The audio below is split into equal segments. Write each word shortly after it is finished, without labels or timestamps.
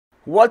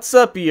What's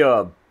up,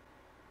 you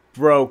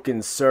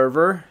broken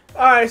server?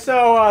 Alright,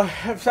 so,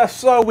 it's a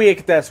slow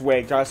week this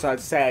week, just I'd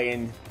say,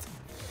 and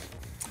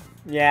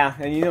yeah,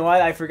 and you know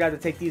what? I forgot to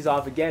take these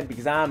off again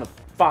because I'm a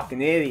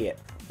fucking idiot.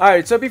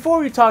 Alright, so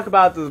before we talk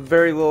about the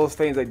very little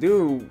things I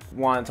do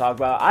want to talk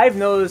about, I've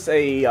noticed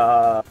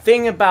a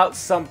thing about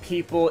some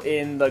people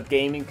in the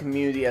gaming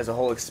community as a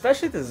whole,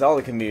 especially the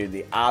Zelda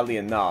community, oddly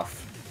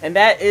enough. And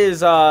that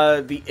is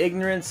the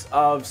ignorance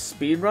of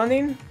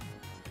speedrunning.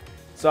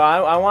 So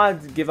I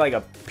wanted to give like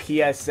a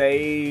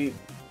PSA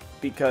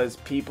because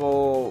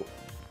people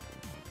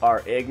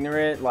are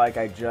ignorant, like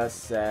I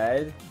just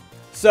said.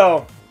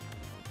 So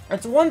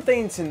it's one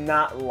thing to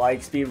not like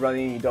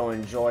speedrunning, you don't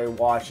enjoy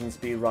watching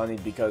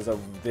speedrunning because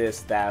of this,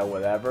 that,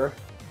 whatever.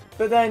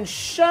 But then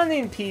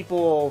shunning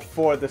people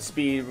for the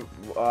speed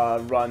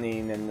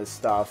running and the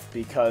stuff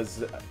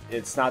because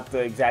it's not the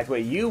exact way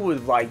you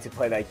would like to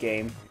play that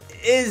game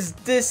is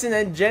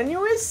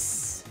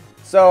disingenuous.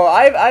 So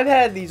I've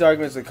had these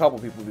arguments with a couple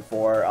people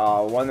before,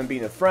 one of them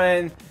being a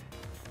friend,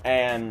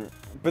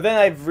 but then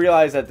I've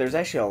realized that there's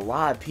actually a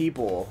lot of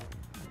people,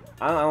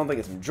 I don't think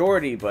it's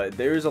majority, but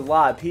there's a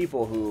lot of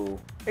people who,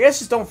 I guess,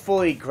 just don't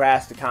fully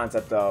grasp the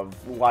concept of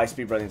why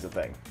speedrunning is a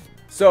thing.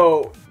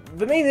 So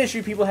the main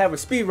issue people have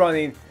with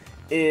speedrunning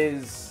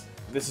is,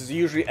 this is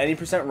usually any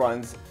percent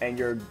runs, and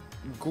you're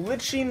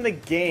glitching the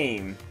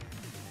game,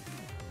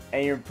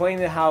 and you're playing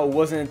it how it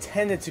wasn't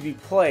intended to be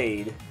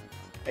played,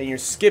 and you're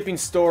skipping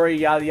story,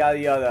 yada yada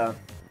yada,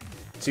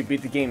 to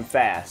beat the game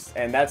fast.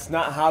 And that's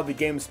not how the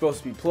game is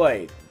supposed to be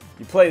played.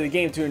 You play the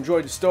game to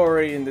enjoy the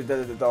story and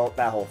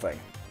that whole thing.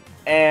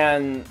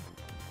 And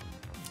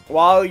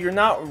while you're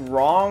not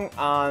wrong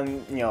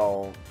on, you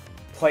know,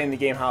 playing the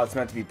game how it's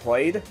meant to be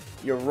played,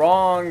 you're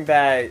wrong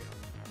that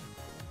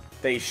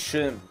they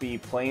shouldn't be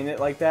playing it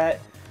like that.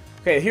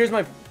 Okay, here's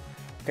my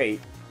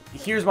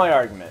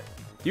argument.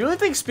 Do you really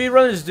think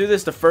speedrunners do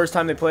this the first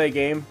time they play a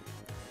game?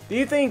 Do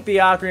you think the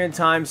Ocarina of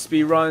Time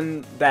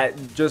speedrun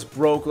that just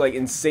broke like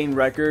insane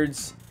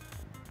records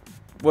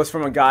was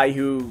from a guy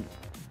who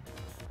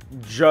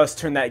just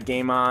turned that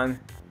game on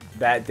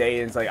that day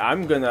and it's like,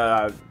 I'm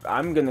gonna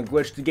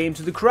glitch the game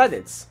to the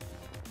credits?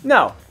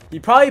 No, he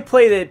probably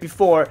played it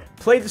before,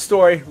 played the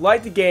story,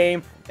 liked the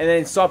game, and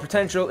then saw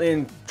potential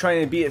in trying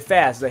to beat it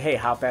fast. Like, hey,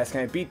 how fast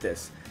can I beat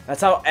this?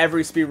 That's how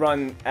every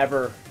speedrun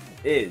ever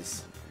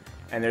is.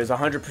 And there's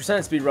 100%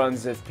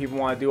 speedruns if people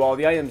want to do all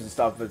the items and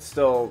stuff, but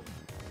still.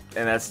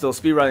 And that's still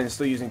speedrunning,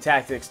 still using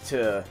tactics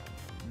to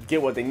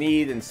get what they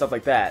need and stuff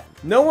like that.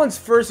 No one's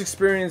first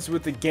experience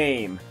with the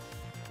game,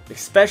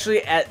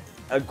 especially at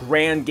a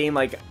grand game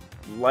like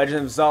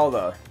Legend of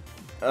Zelda,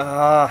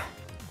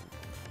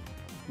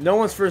 no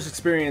one's first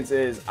experience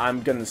is,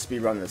 I'm gonna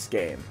speedrun this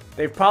game.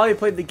 They've probably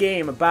played the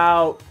game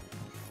about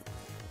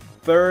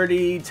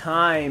 30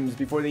 times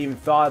before they even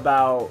thought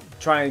about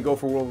trying to go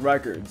for world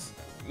records.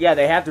 Yeah,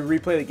 they have to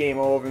replay the game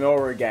over and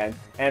over again,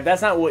 and if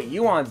that's not what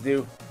you want to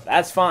do,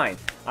 that's fine.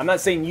 I'm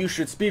not saying you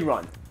should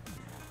speedrun,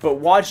 but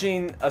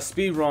watching a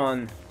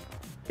speedrun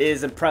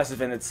is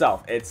impressive in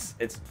itself. It's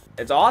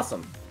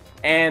awesome.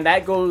 And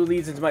that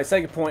leads into my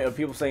second point of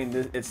people saying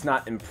that it's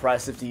not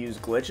impressive to use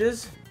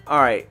glitches.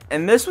 Alright,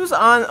 and this was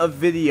on a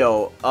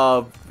video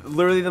of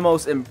literally the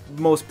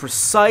most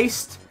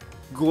precise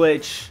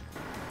glitch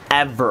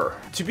ever.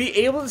 To be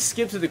able to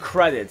skip to the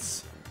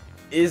credits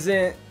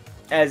isn't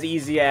as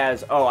easy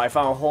as, oh, I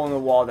found a hole in the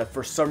wall that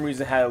for some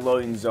reason had a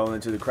loading zone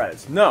into the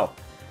credits. No.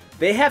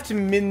 They have to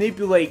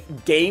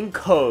manipulate game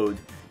code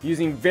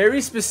using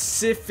very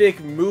specific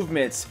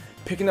movements,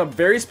 picking up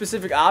very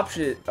specific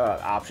objects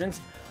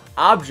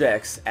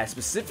at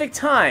specific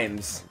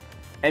times,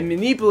 and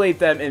manipulate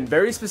them in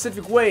very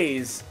specific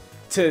ways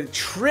to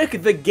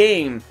trick the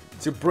game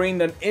to bring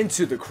them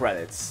into the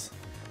credits.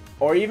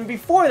 Or even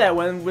before that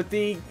one with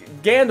the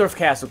Ganondorf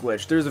Castle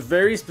glitch, there's a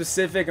very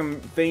specific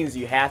things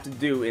you have to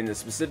do in a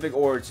specific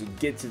order to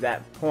get to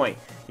that point.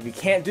 If you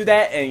can't do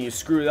that and you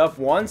screw it up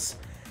once,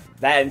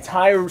 that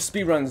entire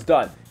speedrun's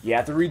done. You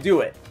have to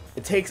redo it.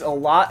 It takes a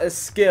lot of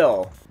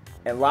skill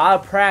and a lot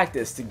of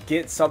practice to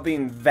get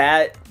something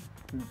that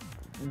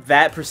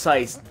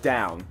precise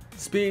down.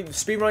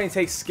 Speedrunning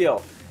takes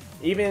skill.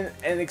 And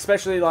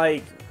especially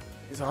like,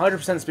 100%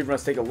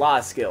 speedruns take a lot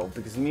of skill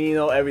because you need to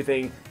know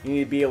everything, you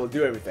need to be able to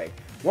do everything.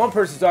 One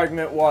person's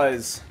argument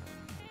was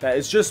that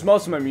it's just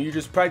muscle memory, you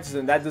just practice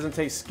and that doesn't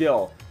take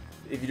skill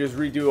if you just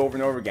redo over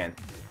and over again.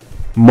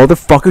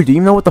 Motherfucker, do you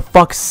know what the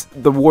fuck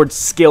the word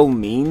skill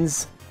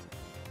means?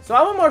 So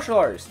I'm a martial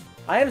artist.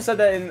 I haven't said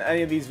that in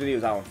any of these videos,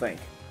 I don't think.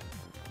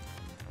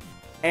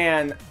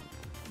 And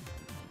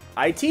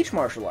I teach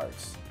martial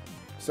arts.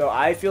 So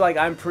I feel like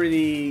I'm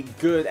pretty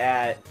good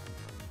at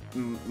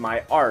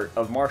my art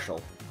of martial.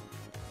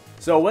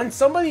 So when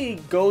somebody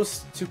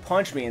goes to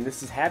punch me, and this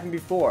has happened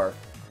before,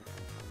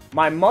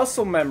 my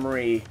muscle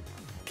memory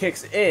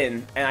kicks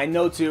in and I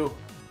know to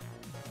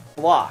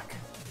block.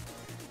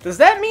 Does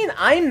that mean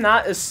I'm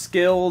not a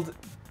skilled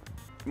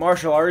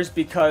martial artist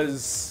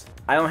because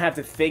I don't have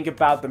to think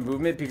about the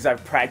movement because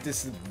I've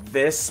practiced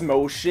this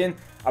motion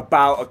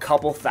about a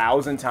couple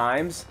thousand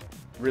times?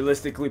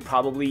 realistically,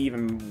 probably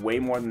even way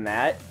more than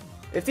that.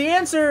 If the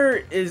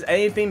answer is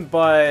anything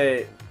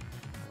but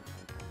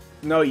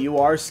no, you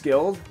are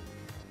skilled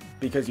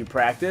because you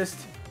practiced,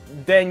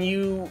 then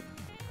you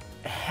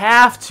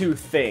have to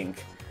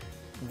think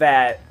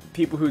that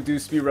people who do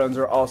speedruns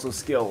are also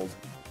skilled.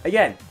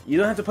 Again, you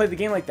don't have to play the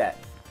game like that.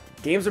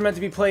 Games are meant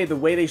to be played the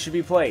way they should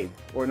be played.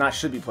 Or not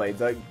should be played.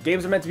 The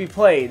games are meant to be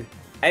played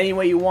any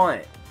way you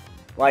want it.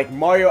 Like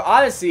Mario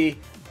Odyssey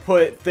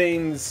put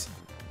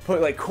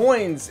like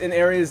coins in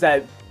areas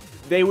that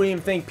they wouldn't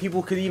even think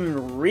people could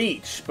even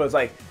reach. But it's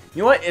like, you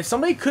know what? If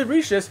somebody could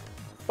reach this,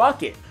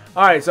 fuck it.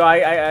 Alright, so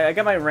I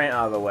got my rant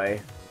out of the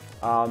way.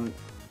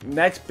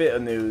 Next bit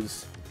of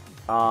news.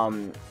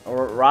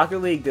 Rocket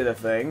League did a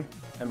thing.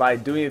 And by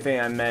doing a thing,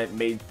 I meant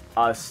made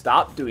us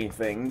stop doing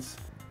things.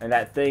 And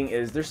that thing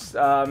is,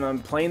 I'm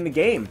playing the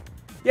game.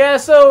 Yeah,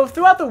 so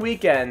throughout the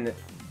weekend,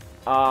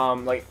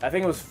 like, I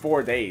think it was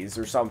 4 days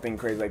or something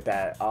crazy like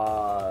that,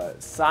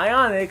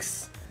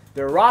 Psyonix,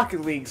 their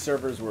Rocket League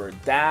servers were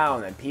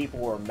down, and people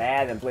were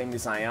mad and blaming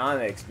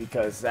Psyonix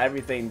because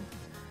everything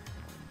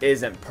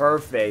isn't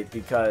perfect,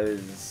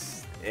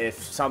 because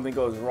if something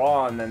goes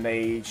wrong, then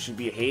they should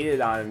be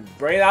hated on.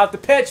 Bring out the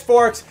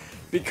pitchforks,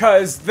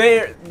 because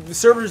the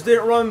servers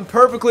didn't run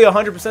perfectly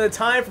 100% of the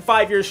time for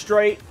 5 years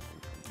straight.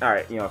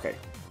 Alright, you know, okay.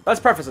 Let's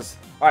preface this.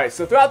 Alright,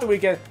 so throughout the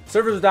weekend,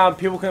 servers were down,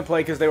 people couldn't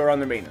play because they were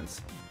under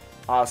maintenance.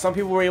 Some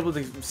people were able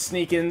to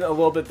sneak in a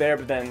little bit there,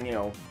 but then, you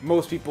know,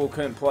 most people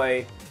couldn't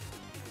play,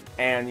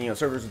 and, you know,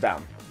 servers were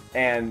down.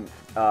 And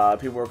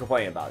people were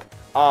complaining about it.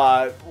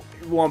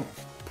 One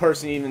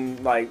person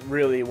even, like,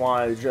 really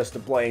wanted just to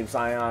blame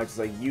Psyonix.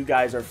 Like, you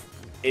guys are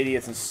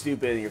idiots and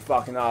stupid, and you're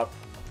fucking up.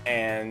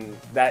 And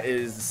that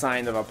is the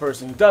sign of a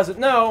person who doesn't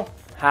know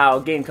how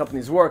game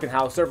companies work and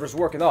how servers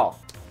work and all.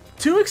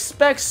 To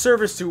expect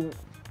servers to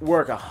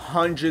work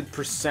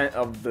 100%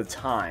 of the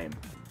time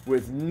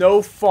with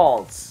no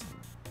faults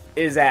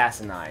is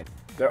asinine.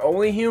 They're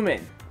only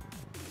human.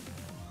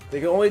 They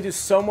can only do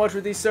so much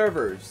with these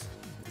servers.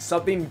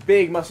 Something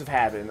big must have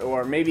happened,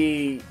 or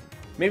maybe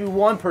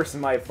one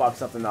person might have fucked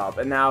something up,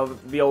 and now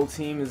the old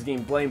team is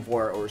getting blamed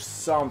for it, or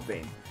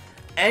something.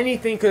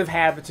 Anything could have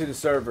happened to the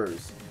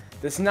servers.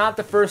 This is not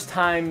the first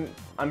time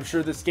I'm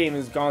sure this game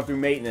has gone through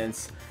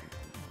maintenance,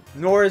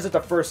 nor is it the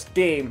first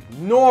game,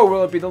 nor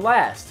will it be the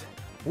last.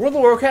 World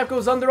of Warcraft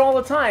goes under all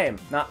the time.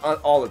 Not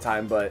all the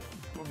time, but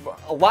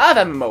a lot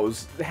of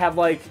MMOs have,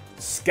 like,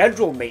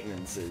 scheduled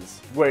maintenances,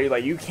 where,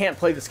 like, you can't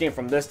play this game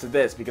from this to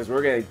this because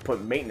we're going to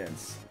put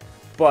maintenance.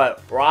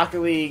 But Rocket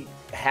League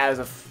has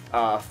a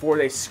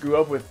 4-day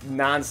screw-up with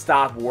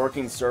non-stop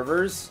working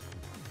servers,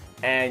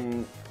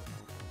 and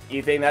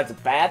you think that's a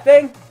bad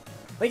thing?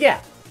 Like, yeah.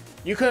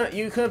 You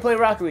couldn't play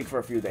Rocket League for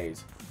a few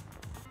days.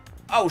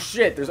 Oh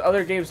shit, there's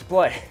other games to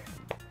play.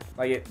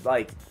 You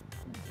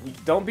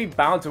don't be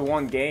bound to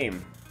one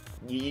game.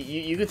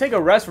 You could take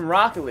a rest from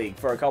Rocket League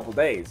for a couple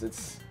days.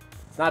 It's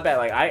not bad.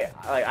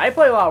 I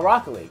play a lot of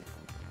Rocket League,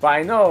 but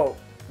I know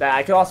that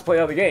I can also play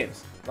other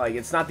games. Like,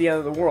 it's not the end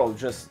of the world.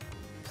 Just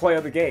play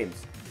other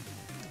games.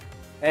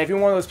 And if you're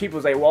one of those people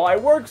who's like, well, I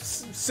work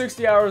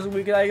 60 hours a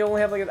week and I only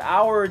have like an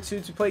hour or two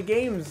to play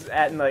games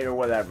at night or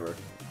whatever.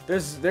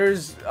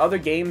 There's other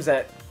games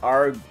that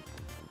are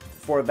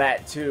for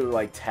that too,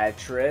 like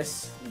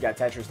Tetris. You got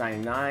Tetris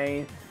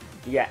 99.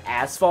 You got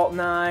Asphalt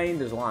 9.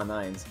 There's a lot of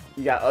 9s.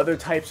 You got other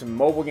types of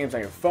mobile games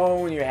on your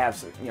phone. You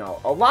have, you know,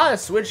 a lot of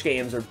Switch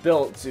games are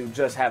built to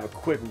just have a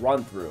quick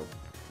run through.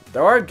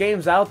 There are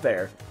games out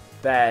there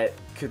that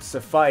could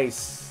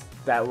suffice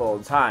that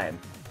little time.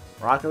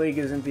 Rocket League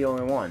isn't the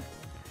only one.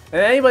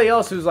 And anybody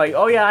else who's like,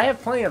 oh yeah, I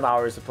have plenty of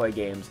hours to play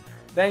games,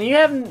 then you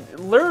have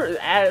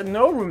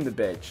no room to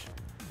bitch.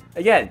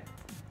 Again,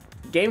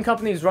 game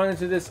companies run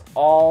into this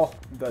all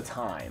the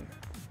time.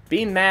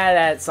 Being mad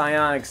at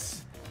Psyonix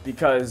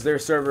because their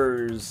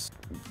servers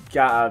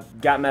got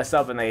messed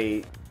up and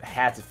they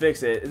had to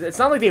fix it. It's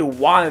not like they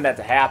wanted that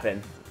to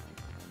happen.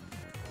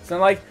 It's not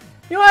like,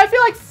 you know what, I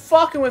feel like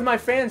fucking with my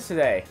fans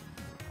today.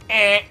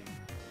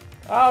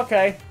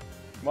 Okay.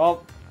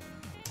 Well,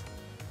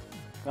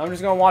 I'm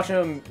just gonna watch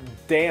them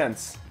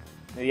dance.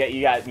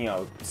 You got, you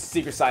know,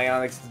 secret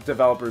Psyonix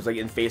developers like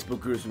in Facebook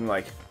groups and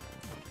like,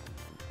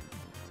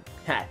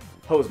 ha,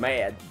 ho's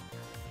mad.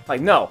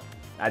 Like, no,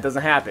 that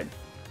doesn't happen.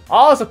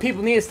 Also,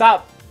 people need to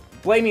stop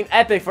blaming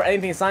Epic for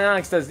anything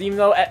Psyonix does, even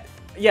though,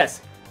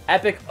 yes,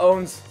 Epic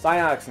owns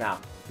Psyonix now.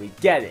 We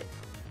get it.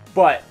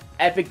 But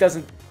Epic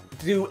doesn't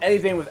do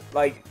anything with,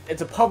 like,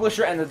 it's a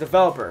publisher and a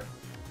developer.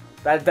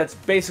 That's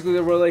basically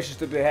the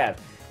relationship they have.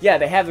 Yeah,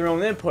 they have their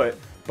own input,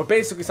 but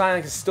basically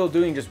Psyonix is still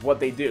doing just what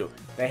they do.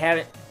 They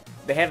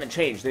haven't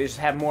changed. They just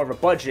have more of a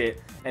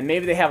budget, and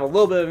maybe they have a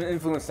little bit of an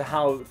influence to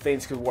how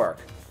things could work.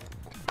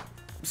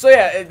 So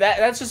yeah,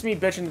 that's just me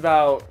bitching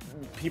about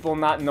people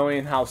not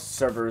knowing how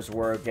servers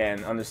work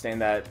and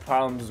understand that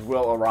problems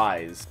will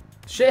arise.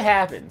 Shit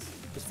happens.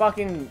 Just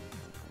fucking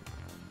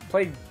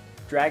play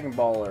Dragon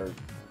Ball or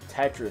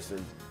Tetris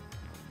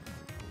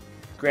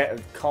or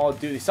Call of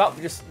Duty.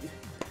 Something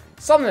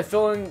to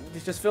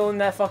fill in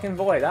that fucking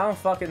void. I don't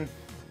fucking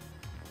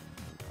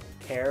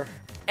care.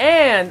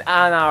 And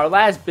on our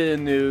last bit of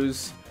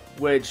news,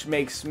 which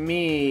makes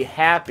me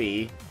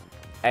happy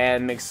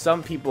and makes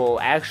some people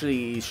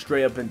actually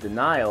straight up in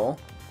denial,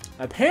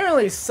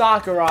 apparently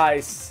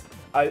Sakurai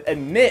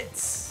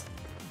admits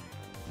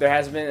there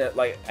hasn't been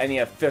like any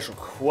official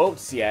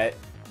quotes yet,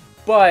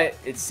 but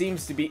it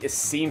seems to be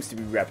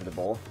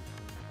reputable,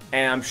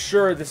 and I'm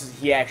sure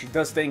he actually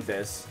does think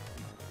this,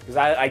 because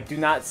I do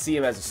not see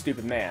him as a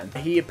stupid man.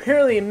 He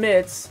apparently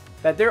admits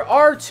that there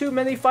are too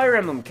many Fire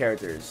Emblem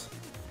characters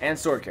and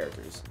sword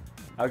characters.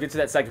 I'll get to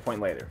that second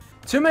point later.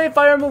 Too many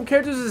Fire Emblem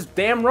characters is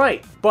damn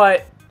right,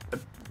 but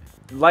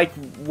like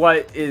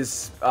what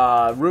is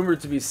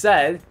rumored to be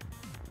said,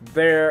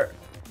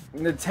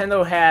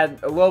 Nintendo had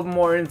a little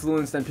more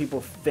influence than people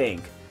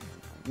think.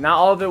 Not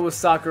all of it was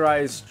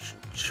Sakurai's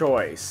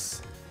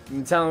choice.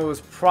 Nintendo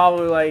was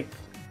probably like,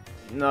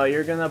 no,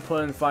 you're gonna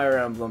put in Fire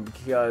Emblem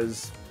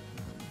because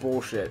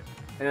bullshit.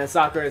 And then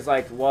Sakurai's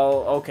like,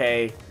 well,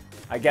 okay,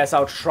 I guess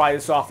I'll try to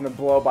soften the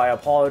blow by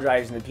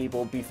apologizing to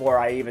people before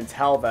I even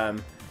tell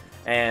them,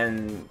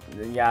 and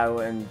yeah,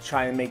 and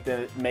trying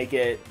to make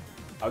it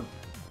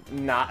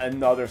not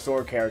another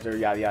sword character,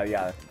 yada yada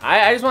yada.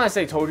 I just want to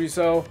say told you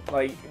so.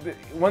 Like,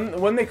 when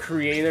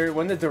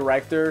the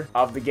director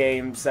of the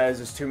game says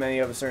there's too many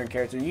of a certain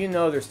character, you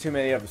know there's too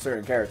many of a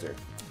certain character.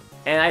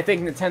 And I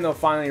think Nintendo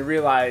finally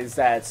realized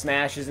that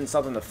Smash isn't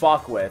something to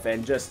fuck with,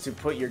 and just to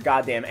put your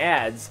goddamn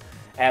ads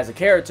as a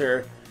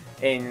character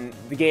in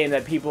the game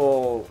that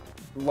people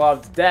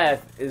love to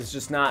death is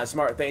just not a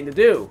smart thing to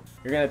do.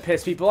 You're gonna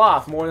piss people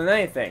off more than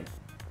anything.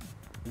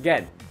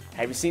 Again,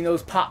 have you seen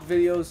those pop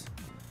videos?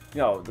 You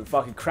know, the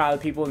fucking crowd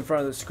of people in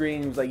front of the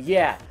screen was like,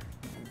 yeah,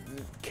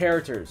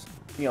 characters.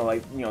 You know,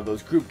 like, you know,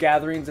 those group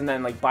gatherings, and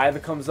then like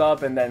Baiva comes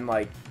up, and then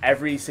like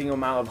every single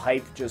amount of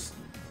hype just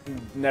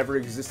never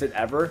existed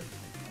ever.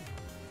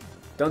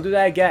 Don't do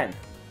that again.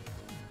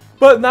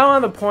 But now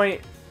on the point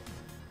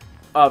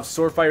of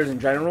sword fighters in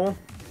general,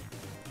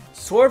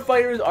 sword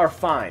fighters are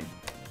fine.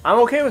 I'm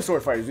okay with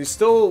sword fighters. We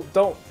still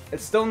don't.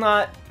 It's still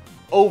not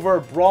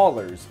over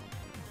brawlers.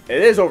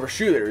 It is over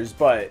shooters,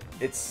 but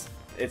it's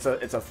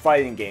a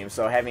fighting game,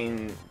 so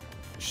having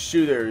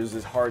shooters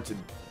is hard to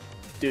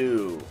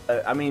do.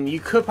 I mean, you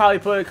could probably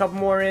put a couple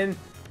more in,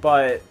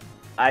 but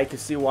I could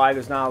see why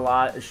there's not a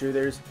lot of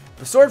shooters.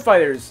 But sword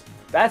fighters,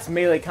 that's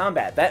melee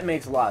combat. That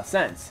makes a lot of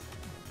sense.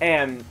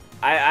 And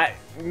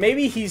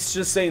maybe he's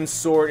just saying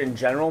sword in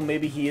general.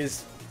 Maybe he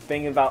is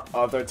thinking about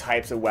other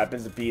types of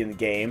weapons to be in the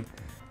game.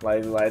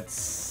 Like, let's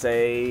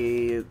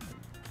say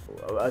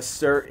a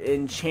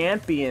certain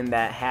champion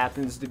that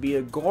happens to be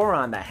a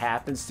Goron that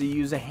happens to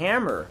use a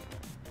hammer.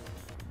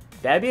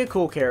 That'd be a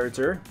cool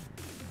character.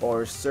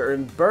 Or a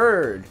certain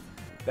bird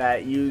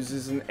that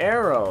uses an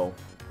arrow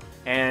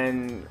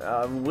and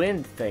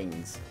wind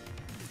things.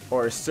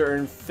 Or a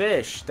certain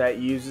fish that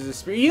uses a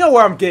spear. You know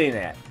where I'm getting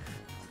at.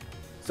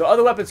 So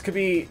other weapons could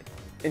be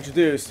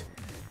introduced.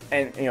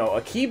 And, you know,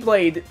 a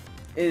Keyblade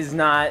is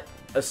not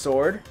a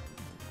sword.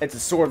 It's a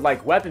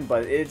sword-like weapon,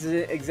 but it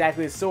isn't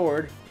exactly a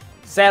sword.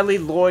 Sadly,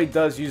 Lloyd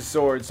does use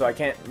swords, so I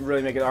can't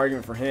really make an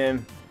argument for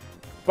him.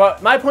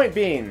 But my point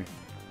being,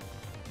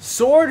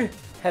 sword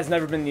has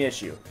never been the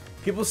issue.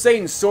 People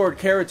saying sword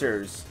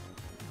characters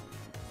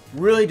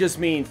really just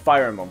mean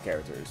Fire Emblem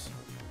characters.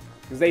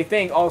 Because they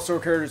think all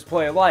sword characters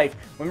play alike,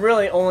 when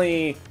really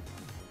only,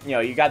 you know,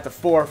 you got the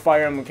 4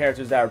 Fire Emblem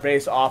characters that are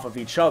based off of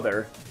each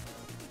other.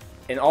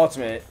 In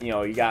Ultimate, you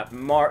know, you got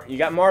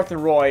Marth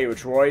and Roy,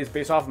 which Roy is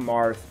based off of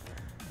Marth.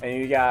 And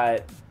you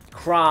got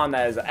Chrom,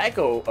 that is an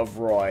echo of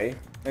Roy.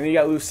 And then you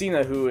got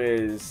Lucina, who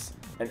is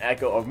an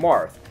echo of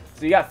Marth.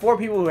 So you got 4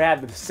 people who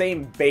have the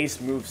same base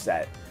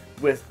moveset,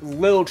 with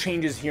little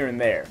changes here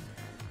and there.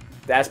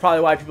 That's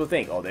probably why people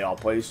think, oh, they all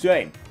play the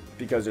same.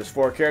 Because there's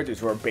 4 characters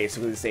who are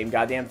basically the same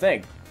goddamn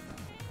thing.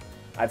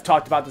 I've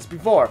talked about this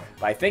before,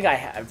 but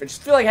I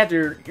just feel like I have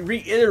to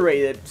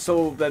reiterate it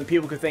so that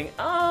people could think,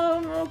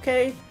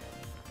 okay.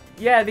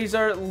 Yeah, these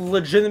are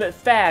legitimate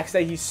facts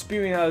that he's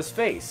spewing out of his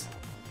face.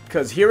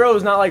 Because Hero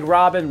is not like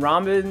Robin,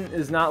 Robin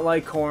is not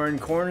like Corrin,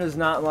 Corrin is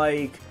not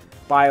like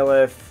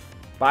Byleth,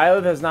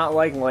 Byleth is not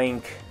like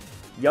Link.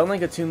 Young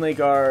Link and Toon Link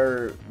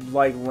are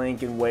like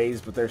Link in ways,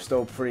 but they're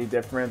still pretty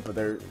different, but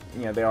they're,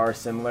 you know, they are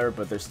similar,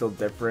 but they're still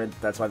different.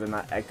 That's why they're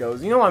not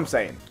echoes. You know what I'm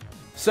saying?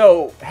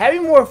 So,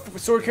 having more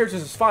sword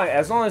characters is fine,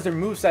 as long as their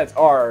movesets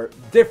are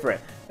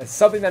different. It's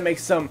something that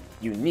makes them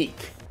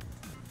unique.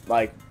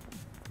 Like,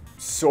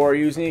 Sora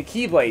using a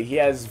Keyblade, he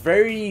has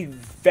very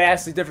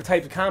vastly different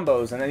types of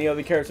combos than any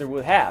other character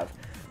would have.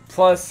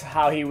 Plus,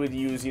 how he would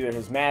use either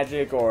his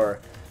magic or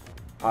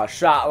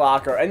shot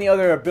lock or any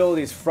other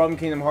abilities from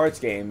Kingdom Hearts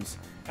games.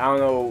 I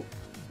don't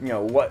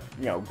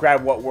know,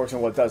 grab what works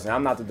and what doesn't.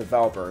 I'm not the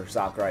developer,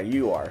 Sakurai.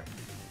 You are.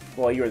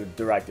 Well, you're the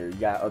director. You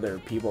got other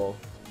people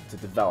to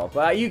develop.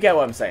 But you get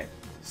what I'm saying.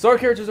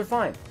 Sword characters are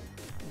fine.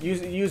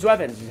 Use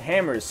weapons, use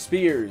hammers,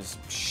 spears,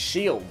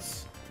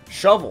 shields,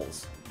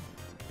 shovels.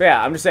 But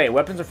yeah, I'm just saying,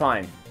 weapons are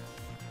fine.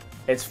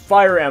 It's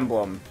Fire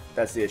Emblem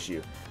that's the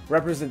issue.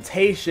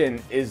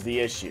 Representation is the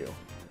issue.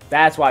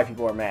 That's why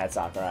people are mad,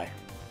 Sakurai.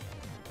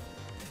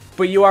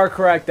 But you are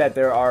correct that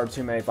there are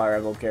too many Fire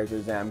Emblem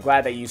characters, and I'm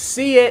glad that you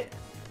see it,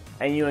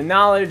 and you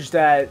acknowledge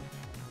that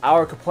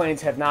our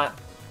complaints have not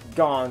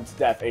gone to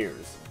deaf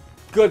ears.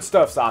 Good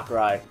stuff,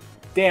 Sakurai.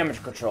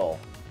 Damage control.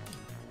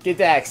 Get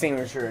that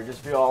extinguisher, just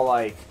feel all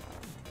like...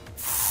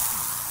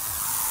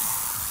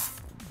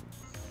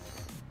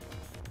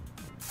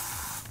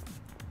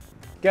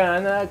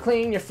 Gonna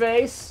clean your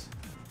face.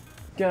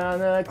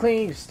 Gonna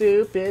clean your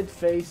stupid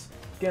face.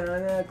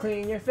 Gonna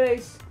clean your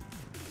face.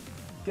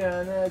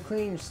 Gonna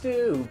clean your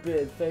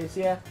stupid face,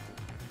 yeah.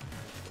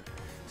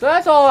 So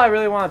that's all I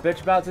really want to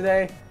bitch about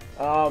today.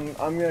 I'm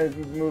gonna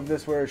move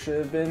this where it should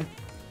have been.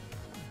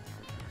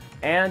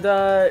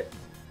 And,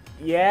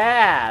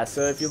 yeah.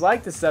 So if you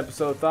like this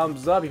episode,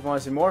 thumbs up. If you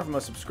want to see more from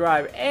us,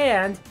 subscribe.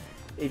 And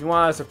if you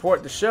want to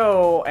support the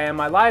show and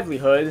my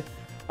livelihood,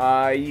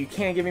 you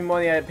can't give me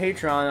money at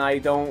Patreon. I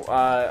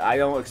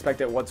don't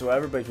expect it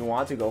whatsoever. But if you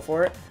want to, go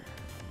for it.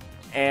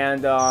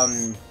 And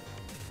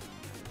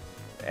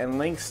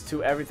links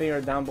to everything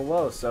are down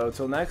below. So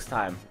till next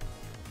time.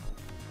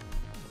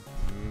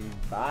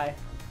 Bye.